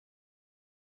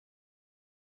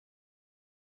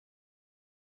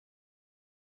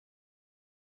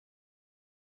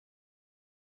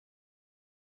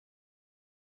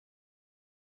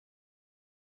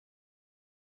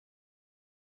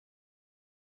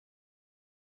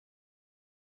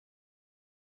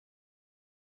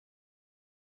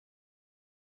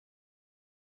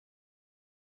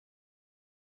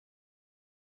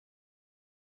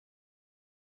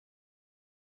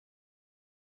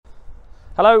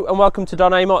Hello and welcome to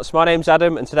Don Amott. My name's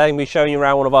Adam and today I'm going to be showing you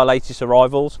around one of our latest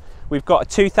arrivals. We've got a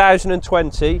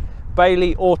 2020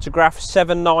 Bailey Autograph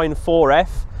 794F.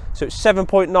 So it's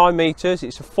 7.9 metres,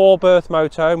 it's a 4-berth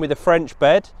motorhome with a French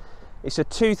bed. It's a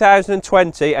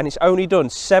 2020 and it's only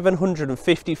done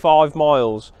 755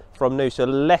 miles from new, so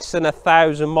less than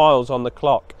 1,000 miles on the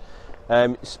clock.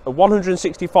 It's a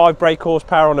 165 brake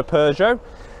horsepower on a Peugeot.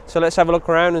 So let's have a look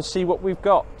around and see what we've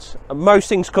got. Most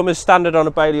things come as standard on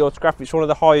a Bailey Autograph. It's one of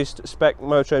the highest spec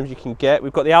motorhomes you can get.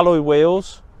 We've got the alloy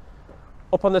wheels.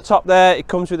 Up on the top there, it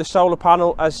comes with a solar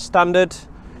panel as standard.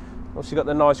 Also got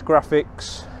the nice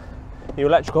graphics. Your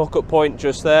electrical hookup point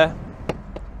just there.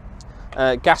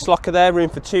 Gas locker there, room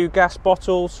for 2 gas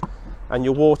bottles. And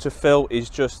your water fill is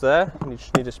just there. You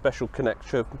just need a special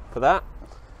connector for that.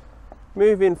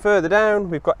 Moving further down,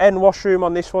 we've got washroom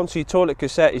on this one, so your toilet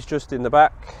cassette is just in the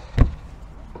back.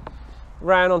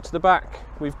 Round onto the back,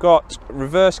 we've got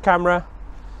reverse camera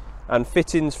and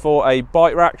fittings for a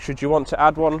bike rack should you want to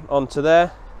add one onto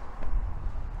there.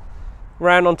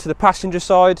 Round onto the passenger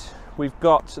side, we've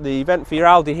got the vent for your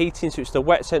Alde heating, so it's the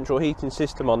wet central heating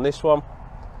system on this one.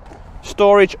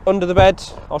 Storage under the bed,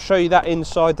 I'll show you that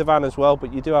inside the van as well,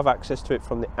 but you do have access to it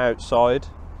from the outside.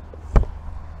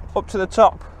 Up to the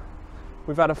top,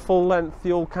 we've had a full length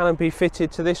fuel canopy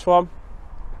fitted to this one.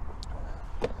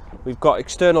 We've got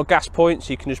external gas points,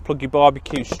 so you can just plug your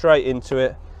barbecue straight into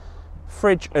it.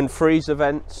 Fridge and freezer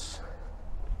vents.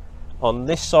 On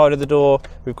this side of the door,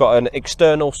 we've got an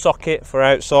external socket for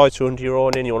outside, so under your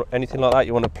awning, you want anything like that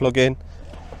you want to plug in.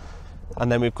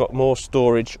 And then we've got more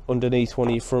storage underneath one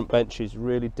of your front benches,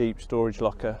 really deep storage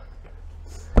locker.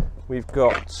 We've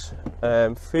got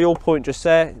fuel point just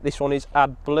there. This one is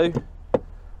AdBlue.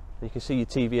 You can see your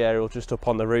TV aerial just up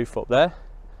on the roof up there.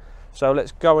 So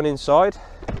let's go on inside.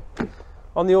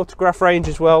 On the Autograph range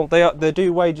as well, they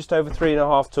do weigh just over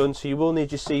 3.5 tonnes, so you will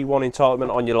need your C1 entitlement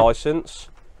on your licence.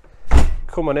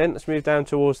 Come on in, let's move down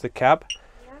towards the cab.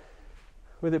 Yeah.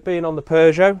 With it being on the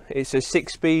Peugeot, it's a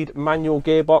 6-speed manual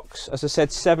gearbox. As I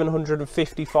said,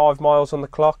 755 miles on the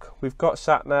clock. We've got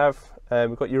sat nav,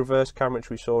 we've got your reverse camera which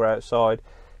we saw outside,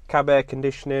 cab air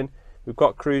conditioning, we've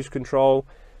got cruise control,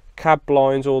 cab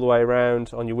blinds all the way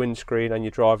around on your windscreen and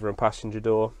your driver and passenger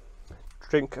door.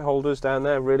 Drink holders down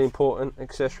there, really important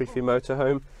accessory for your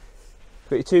motorhome.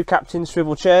 Got your 2 captain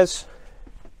swivel chairs,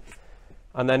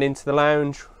 and then into the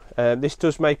lounge. This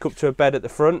does make up to a bed at the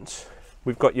front.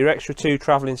 We've got your extra 2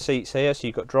 travelling seats here, so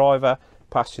you've got driver,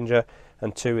 passenger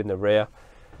and 2 in the rear.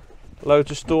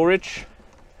 Loads of storage.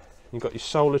 You've got your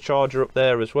solar charger up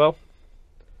there as well.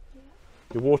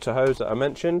 Your water hose that I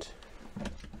mentioned.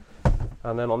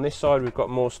 And then on this side we've got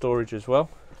more storage as well.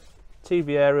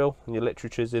 TV aerial and your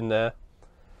literature's in there.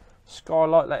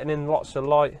 Skylight letting in lots of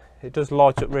light. It does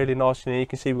light up really nicely. You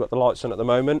can see we've got the lights on at the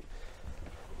moment.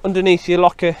 Underneath your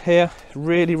locker here,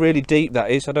 really deep that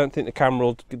is. I don't think the camera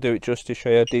will do it justice to show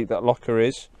you how deep that locker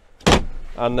is.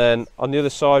 And then on the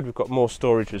other side we've got more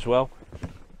storage as well.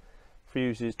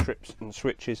 Fuses, trips and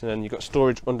switches, and then you've got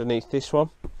storage underneath this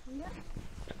one.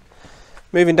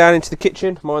 Moving down into the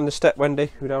kitchen, mind the step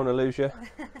Wendy, we don't want to lose you.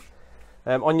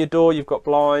 On your door you've got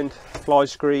blind, fly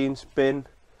screens, bin,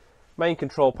 main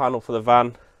control panel for the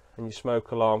van, and your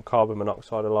smoke alarm, carbon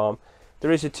monoxide alarm.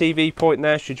 There is a TV point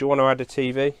there should you want to add a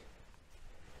TV.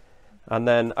 And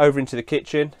then over into the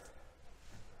kitchen,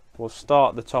 we'll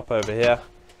start at the top over here.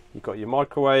 You've got your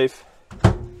microwave,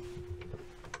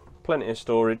 plenty of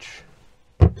storage.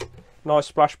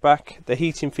 Nice splashback, the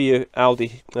heating for your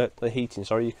Alde,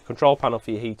 your control panel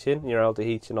for your heating, your Alde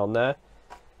heating on there.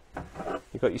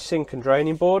 You've got your sink and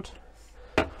draining board,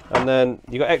 and then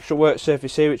you've got extra work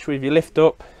surface here, which if you lift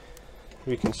up,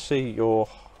 you can see your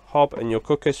hob and your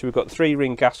cooker. So we've got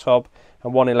 3-ring gas hob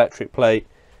and 1 electric plate,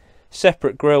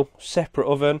 separate grill, separate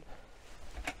oven,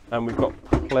 and we've got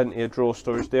plenty of drawer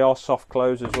storage. They are soft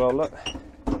close as well, look.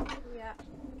 Yeah.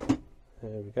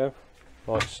 There we go.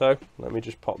 Like so. Let me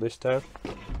just pop this down.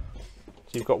 So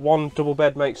you've got 1 double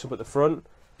bed makes up at the front.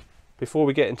 Before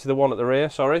we get into the one at the rear,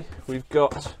 sorry, we've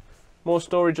got more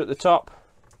storage at the top,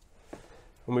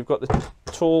 and we've got the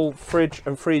tall fridge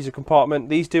and freezer compartment.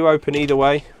 These do open either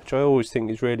way, which I always think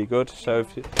is really good. So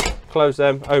if you close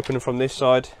them, open them from this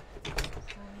side.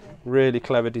 Really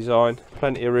clever design.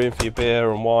 Plenty of room for your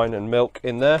beer and wine and milk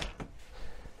in there.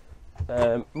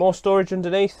 More storage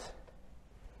underneath.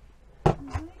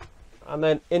 And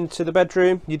then into the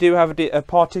bedroom, you do have a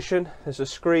partition. There's a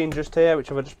screen just here, which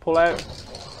if I just pull out,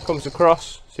 comes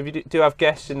across. So if you do have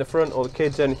guests in the front or the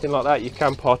kids, anything like that, you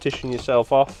can partition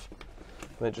yourself off.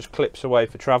 And it just clips away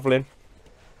for travelling.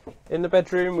 In the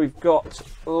bedroom, we've got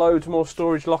loads more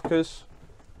storage lockers.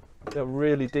 They're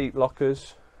really deep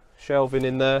lockers. shelving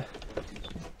in there,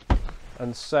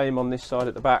 and same on this side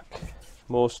at the back,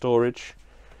 more storage.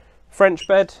 French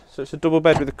bed, so it's a double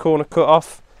bed with a corner cut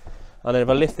off, and then if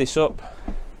I lift this up,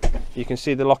 you can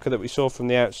see the locker that we saw from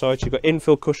the outside. So you've got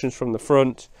infill cushions from the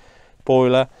front,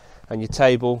 boiler, and your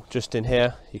table just in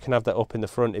here. You can have that up in the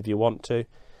front if you want to,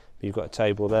 but you've got a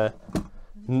table there.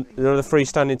 Another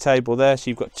freestanding table there, so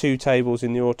you've got two tables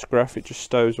in the autograph. It just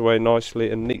stows away nicely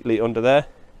and neatly under there.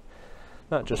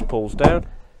 That just pulls down.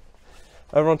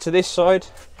 Over onto this side,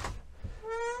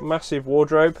 massive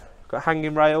wardrobe, got a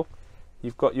hanging rail.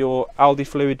 You've got your Alde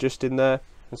fluid just in there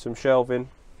and some shelving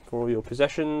for all your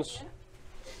possessions.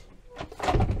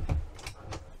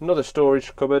 Another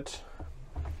storage cupboard.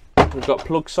 We've got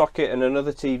plug socket and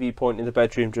another TV point in the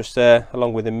bedroom just there,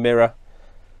 along with a mirror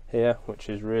here, which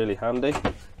is really handy.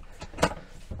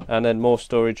 And then more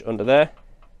storage under there.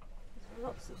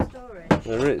 Lots of storage.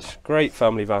 There is. Great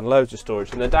family van, loads of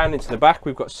storage. And then down into the back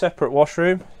we've got separate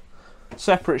washroom,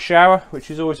 separate shower, which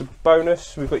is always a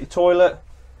bonus. We've got your toilet,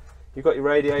 you've got your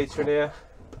radiator in here,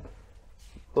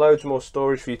 loads more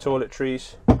storage for your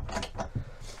toiletries.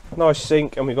 Nice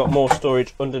sink, and we've got more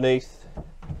storage underneath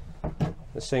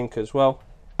the sink as well.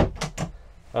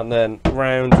 And then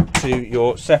round to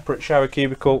your separate shower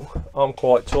cubicle. I'm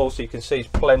quite tall, so you can see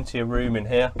plenty of room in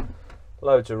here.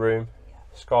 Loads of room.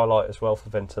 Skylight as well for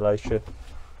ventilation.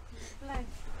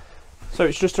 So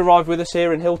it's just arrived with us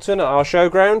here in Hilton at our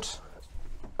showground.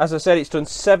 As I said, it's done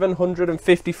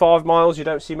 755 miles. You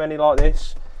don't see many like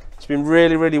this. It's been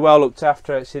really, really well looked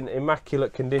after. It's in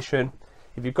immaculate condition.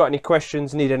 If you've got any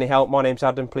questions, need any help, my name's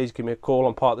Adam. Please give me a call.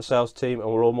 I'm part of the sales team and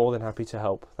we're all more than happy to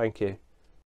help. Thank you.